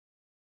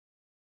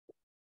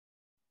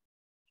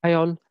Hi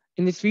all.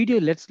 In this video,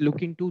 let's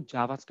look into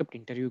JavaScript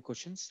interview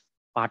questions,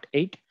 part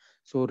 8.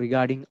 So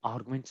regarding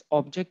arguments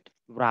object,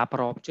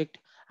 wrapper object,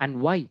 and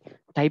why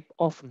type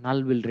of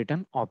null will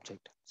return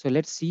object. So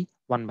let's see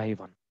one by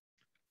one.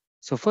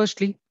 So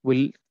firstly,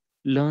 we'll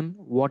learn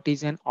what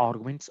is an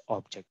arguments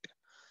object.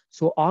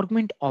 So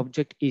argument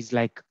object is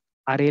like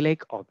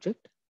array-like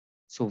object,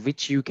 so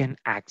which you can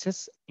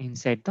access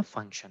inside the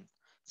function.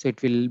 So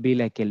it will be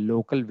like a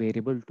local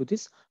variable to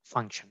this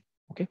function.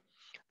 Okay.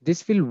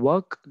 This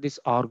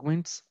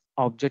arguments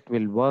object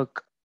will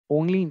work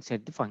only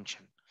inside the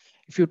function.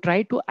 If you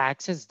try to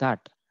access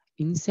that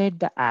inside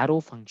the arrow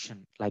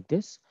function like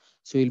this,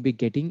 so you'll be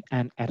getting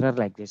an error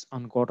like this,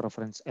 uncode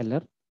reference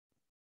error,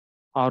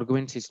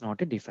 arguments is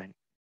not a defined.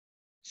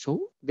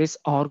 So this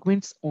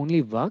arguments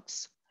only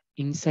works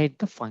inside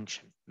the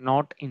function,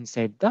 not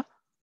inside the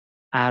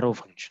arrow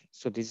function.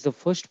 So this is the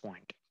first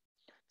point.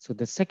 So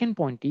the second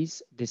point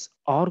is this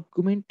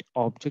argument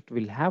object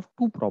will have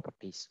two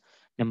properties.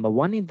 Number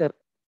one is the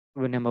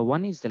number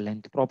one is the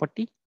length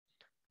property.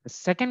 The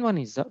second one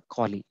is the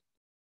callee.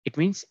 It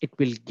means it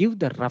will give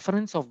the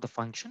reference of the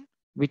function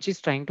which is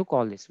trying to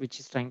call this, which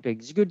is trying to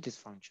execute this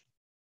function.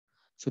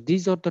 So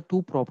these are the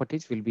two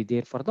properties will be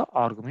there for the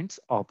arguments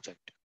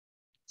object.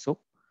 So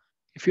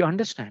if you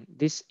understand,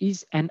 this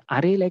is an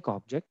array like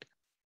object.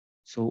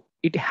 So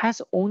it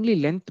has only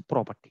length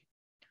property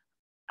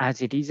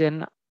as it is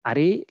an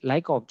array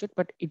like object,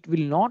 but it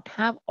will not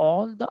have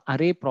all the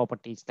array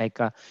properties like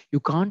you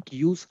can't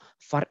use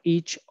for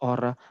each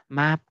or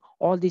map.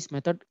 All these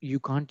method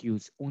you can't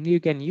use. Only you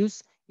can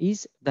use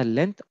is the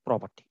length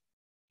property.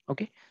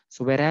 Okay.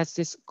 So whereas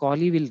this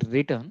callee will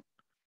return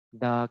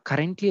the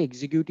currently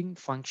executing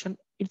function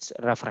its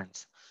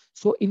reference.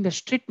 So in the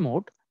strict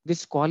mode,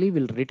 this callee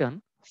will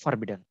return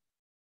forbidden.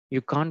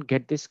 You can't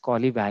get this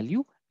callee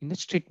value in the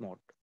strict mode.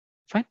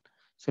 Fine.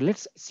 So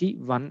let's see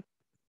one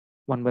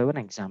by one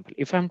example.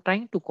 If I'm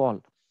trying to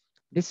call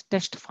this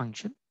test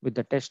function with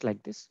the test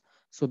like this,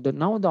 so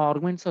now the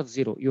arguments are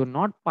 0. You're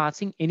not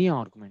passing any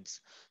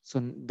arguments.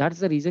 So that's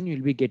the reason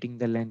you'll be getting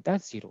the length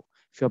as 0.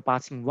 If you're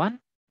passing one,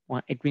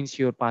 it means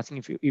you're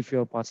passing, if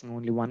you're passing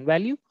only one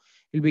value,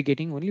 you'll be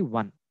getting only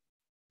one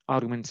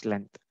arguments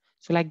length.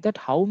 So like that,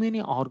 how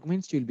many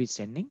arguments you'll be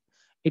sending,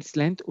 its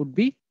length would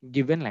be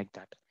given like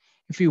that.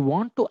 If you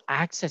want to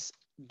access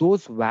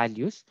those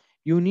values,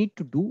 you need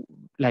to do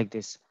like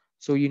this.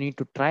 So you need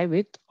to try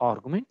with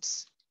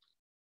arguments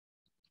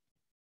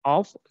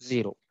of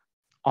 0,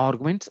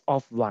 arguments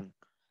of 1.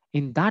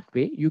 In that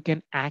way, you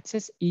can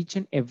access each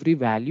and every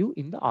value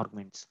in the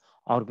arguments.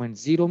 Argument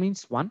 0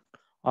 means 1,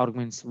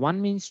 arguments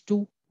 1 means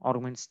 2,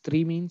 arguments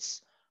 3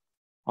 means,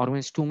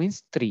 arguments 2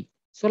 means 3.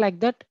 So like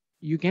that,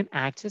 you can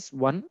access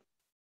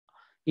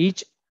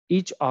each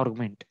each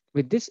argument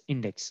with this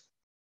index.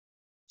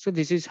 So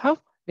this is how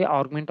the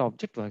argument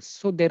object works.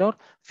 So there are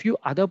few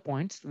other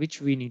points which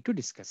we need to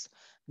discuss.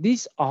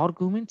 These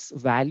arguments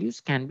values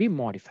can be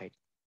modified.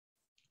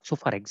 So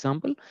for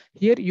example,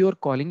 here you are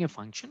calling a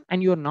function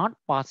and you are not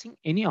passing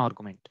any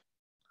argument.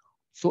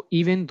 So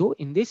even though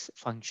in this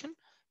function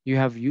you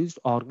have used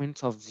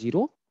arguments of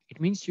 0, it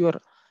means you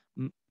are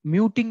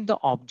muting the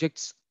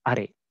objects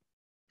array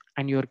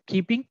and you're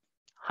keeping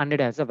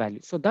 100 as a value.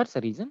 So that's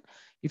the reason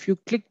if you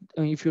click,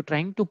 if you're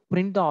trying to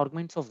print the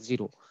arguments of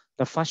 0,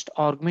 the first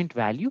argument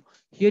value,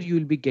 here you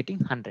will be getting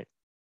 100.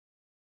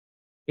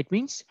 It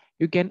means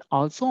you can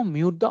also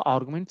mute the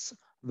arguments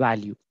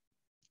value.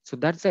 So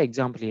that's the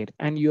example here,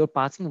 and you're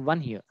passing 1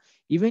 here.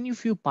 Even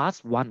if you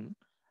pass 1,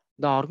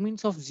 the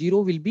arguments of 0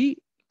 will be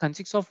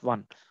consists of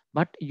 1,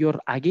 but you're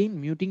again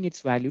muting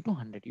its value to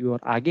 100. You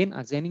are again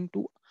assigning to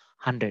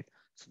 100.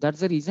 So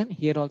that's the reason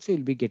here also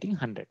you'll be getting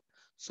 100.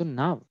 So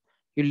now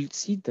you'll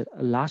see the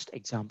last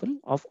example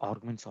of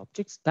arguments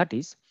objects. That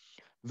is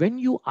when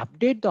you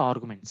update the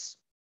arguments,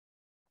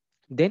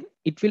 then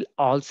it will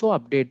also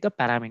update the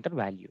parameter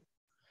value.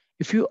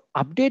 If you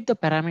update the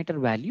parameter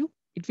value,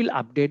 it will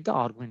update the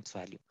arguments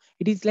value.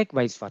 It is like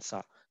vice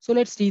versa. So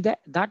let's see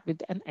that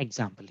with an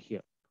example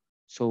here.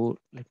 So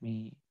let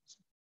me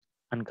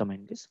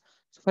uncomment this.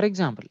 So for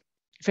example,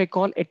 if I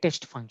call a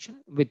test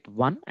function with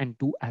 1 and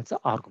 2 as the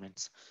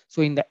arguments.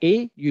 So in the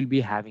A, you'll be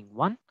having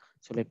 1.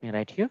 So let me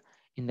write here.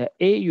 In the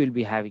A, you will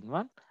be having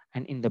 1,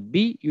 and in the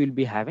B, you will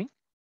be having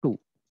 2.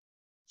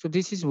 So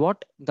this is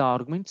what the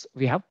arguments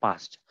we have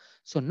passed.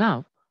 So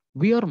now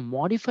we are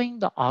modifying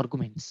the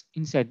arguments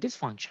inside this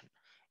function.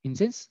 In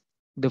sense,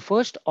 the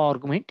first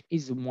argument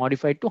is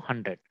modified to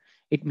 100.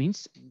 It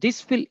means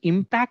this will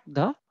impact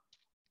the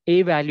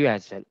A value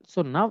as well.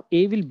 So now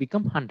A will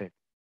become 100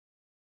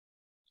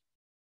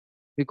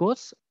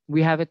 because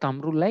we have a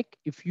thumb rule like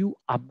if you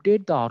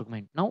update the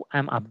argument, now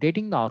I'm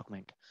updating the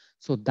argument.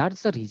 So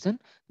that's the reason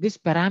this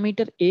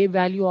parameter A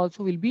value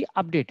also will be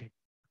updated.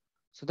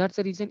 So that's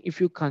the reason if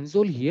you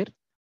console here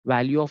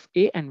value of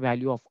A and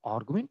value of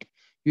argument,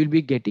 you'll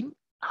be getting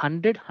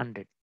 100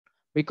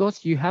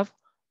 because you have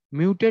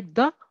muted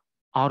the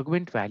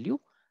argument value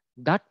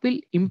that will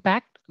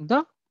impact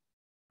the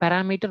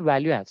parameter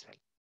value as well.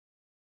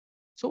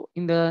 So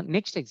in the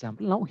next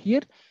example, now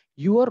here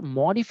you are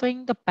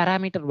modifying the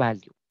parameter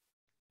value.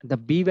 The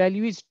b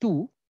value is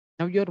 2.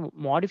 Now you're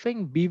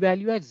modifying b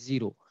value as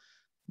 0.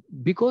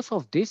 Because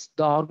of this,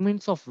 the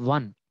arguments of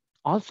 1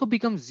 also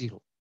becomes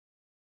 0.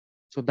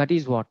 So that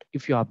is what,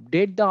 if you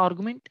update the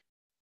argument,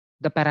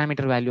 the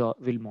parameter value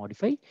will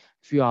modify.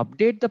 If you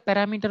update the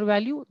parameter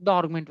value, the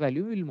argument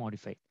value will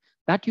modify.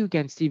 That you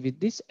can see with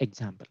this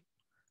example.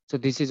 So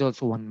this is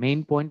also one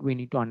main point we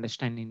need to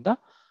understand in the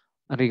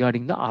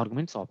regarding the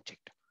arguments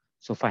object.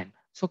 So fine.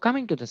 So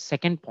coming to the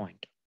second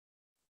point,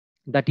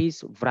 that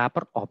is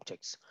wrapper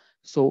objects.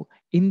 So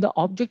in the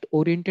object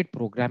oriented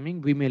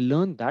programming, we may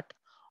learn that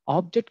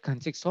object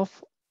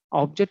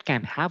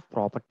can have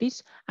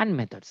properties and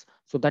methods.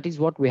 So that is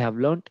what we have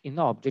learned in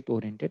the object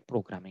oriented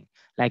programming.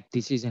 Like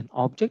this is an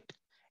object,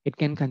 it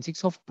can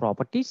consist of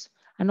properties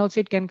and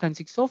also it can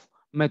consist of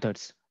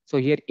methods. So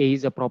here A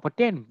is a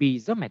property and B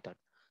is a method.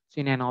 So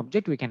in an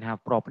object, we can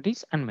have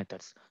properties and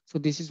methods. So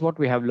this is what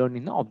we have learned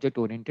in the object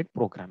oriented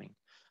programming.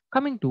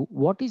 Coming to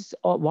what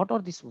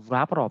are these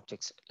wrapper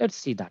objects? Let's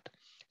see that.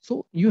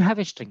 So you have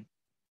a string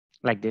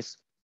like this.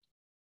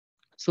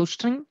 So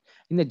string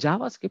in the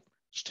JavaScript,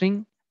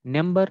 string,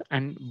 number,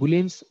 and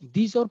booleans,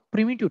 these are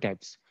primitive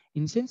types.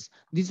 In sense,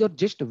 these are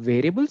just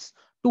variables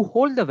to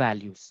hold the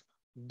values.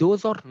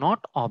 Those are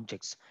not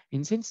objects.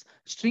 In sense,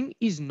 string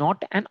is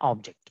not an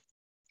object.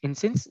 In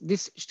sense,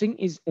 this string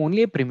is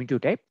only a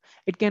primitive type.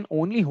 It can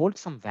only hold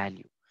some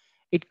value.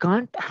 It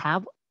can't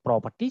have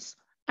properties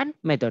and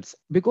methods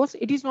because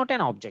it is not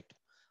an object.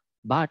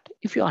 But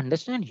if you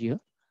understand here,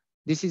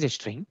 this is a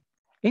string.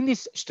 In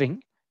this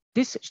string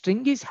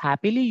is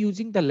happily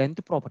using the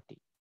length property.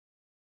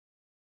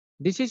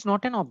 This is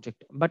not an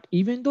object, but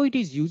even though it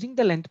is using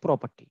the length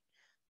property,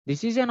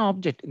 this is an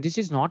object. This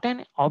is not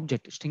an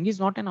object. String is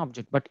not an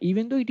object, but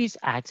even though it is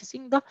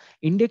accessing the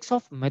index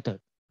of method,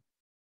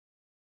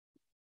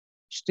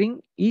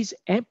 string is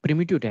a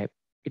primitive type.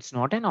 It's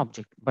not an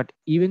object, but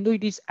even though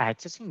it is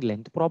accessing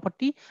length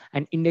property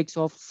and index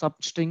of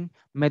substring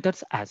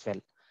methods as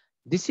well.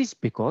 This is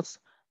because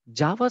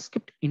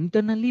JavaScript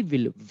internally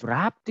will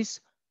wrap this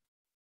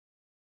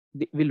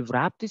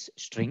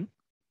string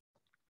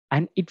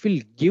and it will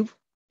give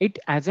it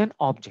as an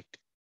object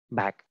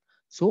back.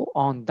 So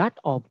on that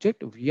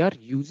object, we are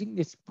using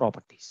these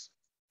properties.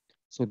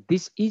 So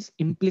this is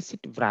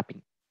implicit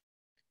wrapping.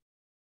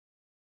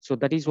 So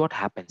that is what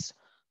happens.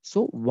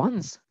 So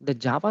once the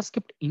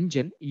JavaScript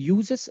engine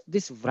uses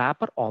this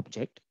wrapper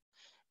object,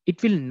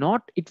 it will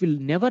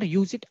never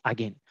use it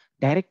again.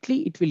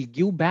 Directly, it will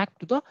give back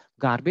to the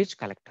garbage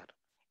collector.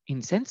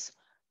 In sense,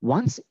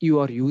 once you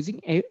are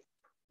using a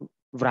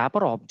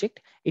wrapper object,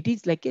 it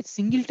is like a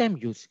single time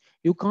use.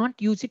 You can't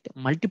use it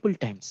multiple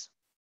times.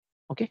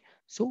 Okay,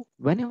 so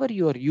whenever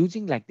you are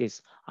using like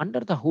this,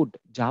 under the hood,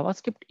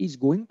 JavaScript is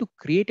going to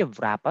create a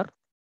wrapper.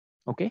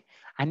 Okay,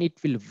 and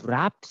it will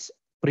wrap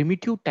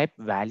primitive type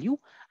value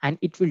and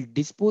it will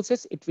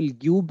it will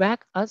give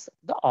back us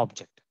the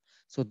object.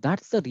 So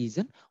that's the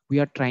reason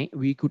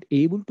we could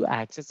able to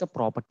access the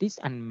properties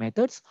and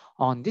methods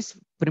on this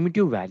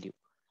primitive value.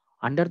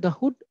 Under the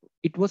hood,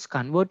 it was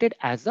converted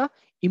as a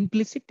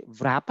implicit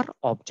wrapper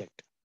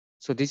object.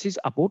 So this is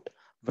about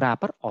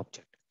wrapper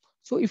object.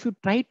 So if you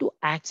try to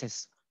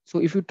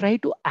if you try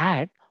to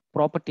add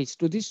properties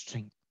to this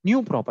string,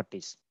 new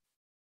properties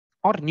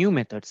or new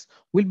methods,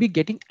 will be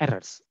getting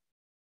errors.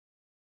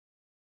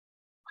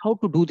 How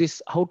to do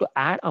this, how to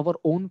add our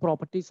own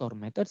properties or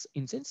methods?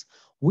 In sense,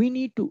 we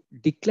need to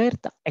declare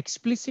the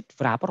explicit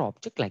wrapper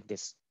object like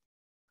this.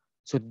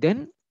 So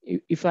then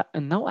if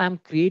now I'm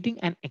creating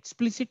an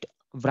explicit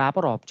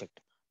wrapper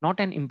object, not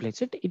an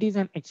implicit, it is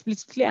an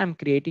explicitly I'm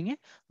creating a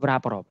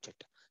wrapper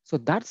object. So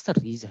that's the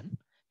reason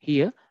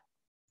here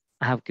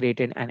I have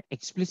created an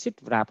explicit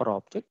wrapper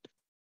object.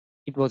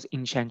 It was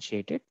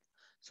instantiated.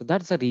 So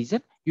that's the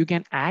reason you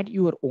can add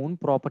your own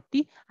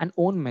property and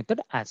own method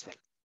as well.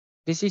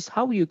 This is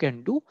how you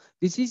can do,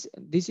 this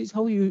is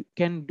how you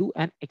can do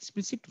an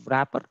explicit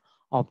wrapper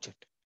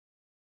object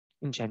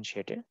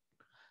instantiated.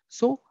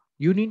 So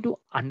you need to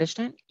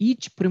understand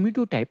each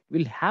primitive type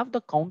will have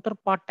the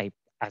counterpart type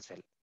as well.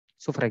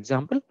 So for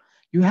example,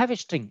 you have a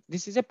string.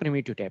 This is a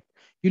primitive type.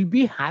 You'll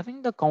be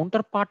having the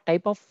counterpart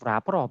type of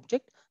wrapper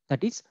object,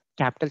 that is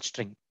capital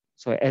string.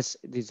 So S,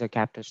 this is a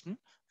capital string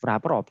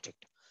wrapper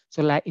object.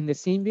 So like in the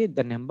same way,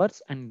 the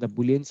numbers and the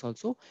booleans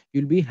also,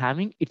 you'll be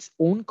having its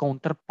own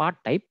counterpart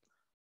type,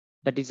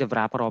 that is a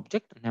wrapper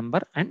object,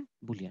 number and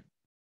boolean.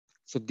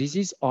 So this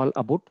is all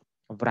about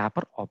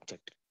wrapper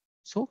object.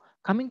 So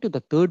coming to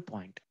the third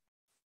point,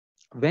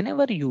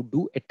 whenever you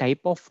do a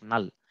type of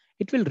null,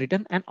 it will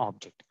return an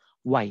object.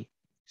 Why?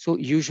 So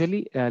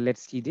usually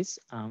let's see this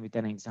with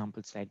an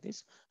examples like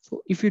this.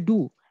 So if you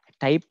do a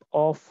type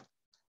of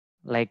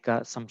like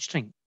some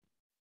string,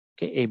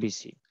 okay,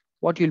 ABC,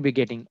 what you'll be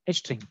getting a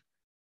string.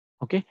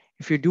 Okay,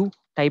 if you do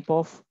type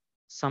of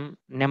some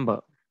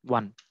number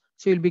 1,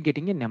 so you'll be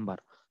getting a number.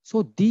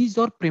 So these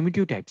are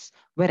primitive types,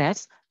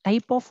 whereas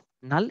type of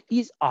null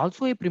is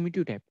also a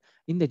primitive type.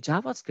 In the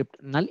JavaScript,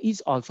 null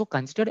is also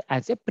considered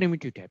as a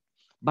primitive type.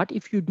 But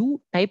if you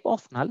do type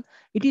of null,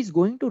 it is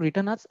going to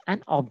return us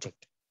an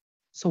object.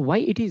 So why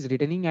it is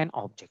returning an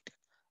object?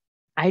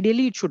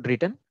 Ideally, it should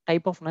return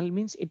type of null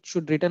means it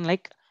should return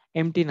like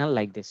empty null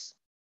like this.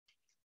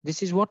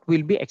 This is what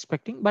we'll be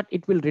expecting, but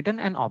it will return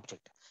an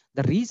object.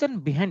 The reason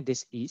behind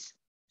this is,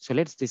 so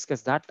let's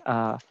discuss that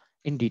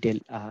in detail,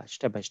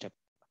 step by step.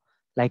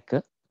 Like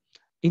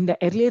in the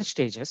earlier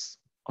stages,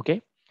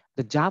 okay,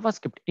 the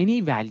JavaScript,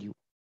 any value,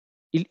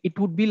 it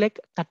would be like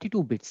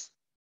 32 bits.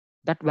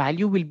 That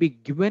value will be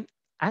given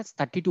as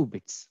 32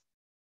 bits.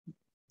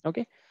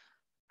 Okay.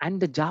 And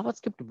the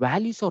JavaScript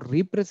values are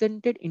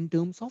represented in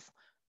terms of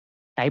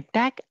type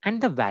tag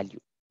and the value.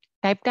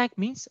 Type tag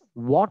means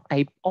what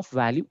type of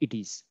value it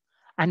is.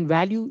 And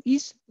value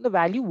is the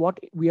value what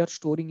we are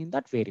storing in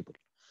that variable.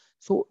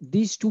 So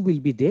these two will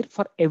be there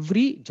for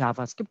every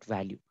JavaScript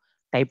value.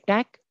 Type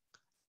tag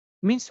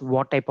means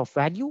what type of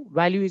value.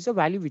 Value is a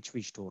value which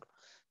we store.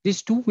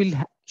 These two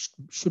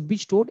should be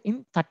stored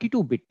in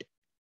 32-bit.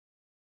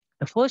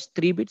 The first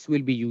 3 bits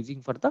will be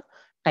using for the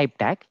type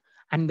tag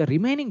and the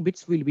remaining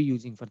bits will be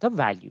using for the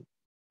value.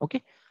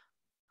 Okay.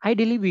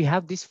 Ideally, we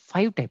have this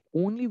 5 type.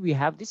 Only we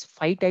have this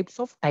 5 types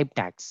of type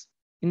tags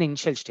in the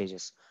initial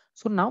stages.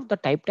 So now the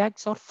type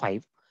tags are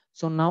 5.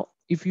 So now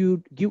if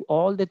you give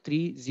all the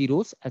 3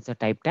 zeros as a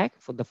type tag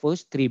for the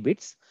first 3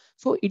 bits,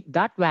 so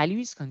that value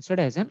is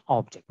considered as an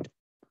object.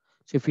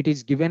 So if it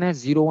is given as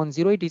 0, 1,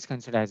 0, it is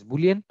considered as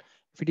Boolean.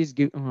 If it is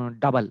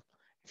double,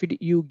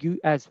 if you give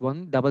as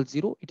 1, 0,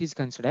 0, it is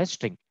considered as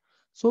string.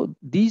 So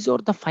these are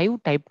the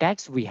 5 type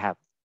tags we have.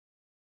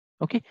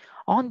 Okay.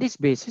 On this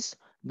basis,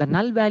 the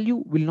null value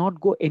will not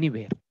go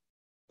anywhere.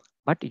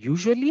 But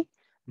usually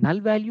null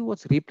value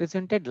was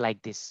represented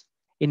like this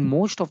in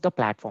most of the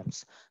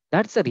platforms.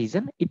 That's the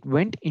reason it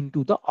went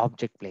into the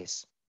object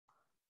place.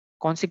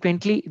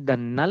 Consequently, the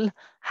null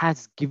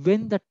has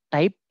given the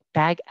type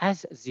tag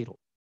as 0.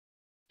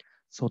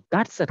 So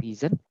that's the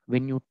reason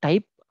when you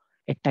type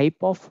a type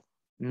of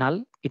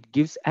null, it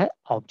gives an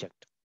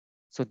object.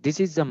 So this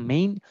is the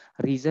main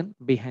reason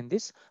behind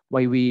this,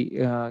 why we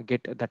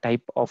get the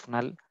type of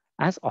null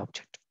as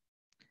object.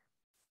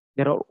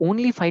 There are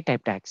only 5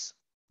 type tags.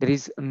 There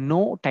is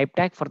no type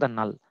tag for the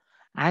null.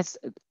 As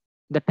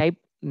the type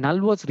null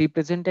was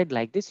represented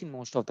like this in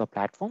most of the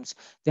platforms,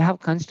 they have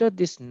considered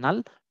this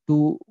null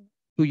to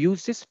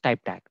use this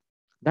type tag.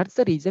 That's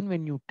the reason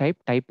when you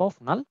type of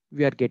null,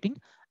 we are getting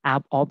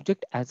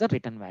object as a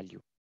return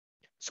value.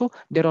 So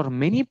there are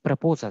many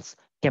proposals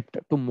kept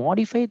to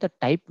modify the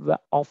type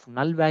of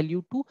null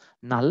value to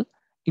null,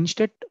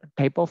 instead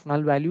type of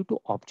null value to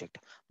object.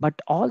 But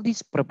all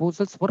these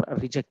proposals were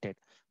rejected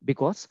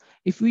because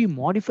if we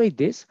modify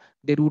this,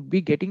 there would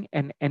be getting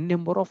an n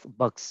number of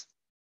bugs.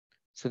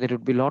 So there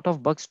would be a lot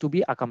of bugs to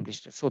be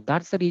accomplished. So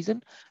that's the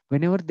reason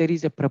whenever there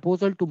is a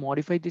proposal to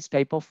modify this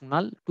type of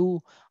null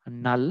to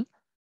null,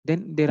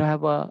 then they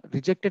have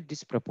rejected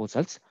these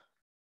proposals.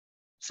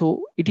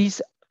 So it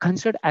is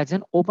considered as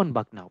an open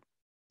bug now.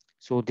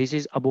 So this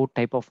is about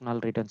type of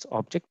null returns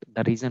object.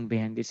 The reason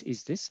behind this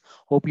is this.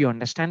 Hope you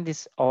understand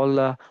this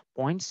all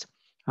points.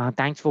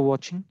 Thanks for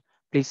watching.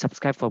 Please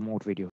subscribe for more videos.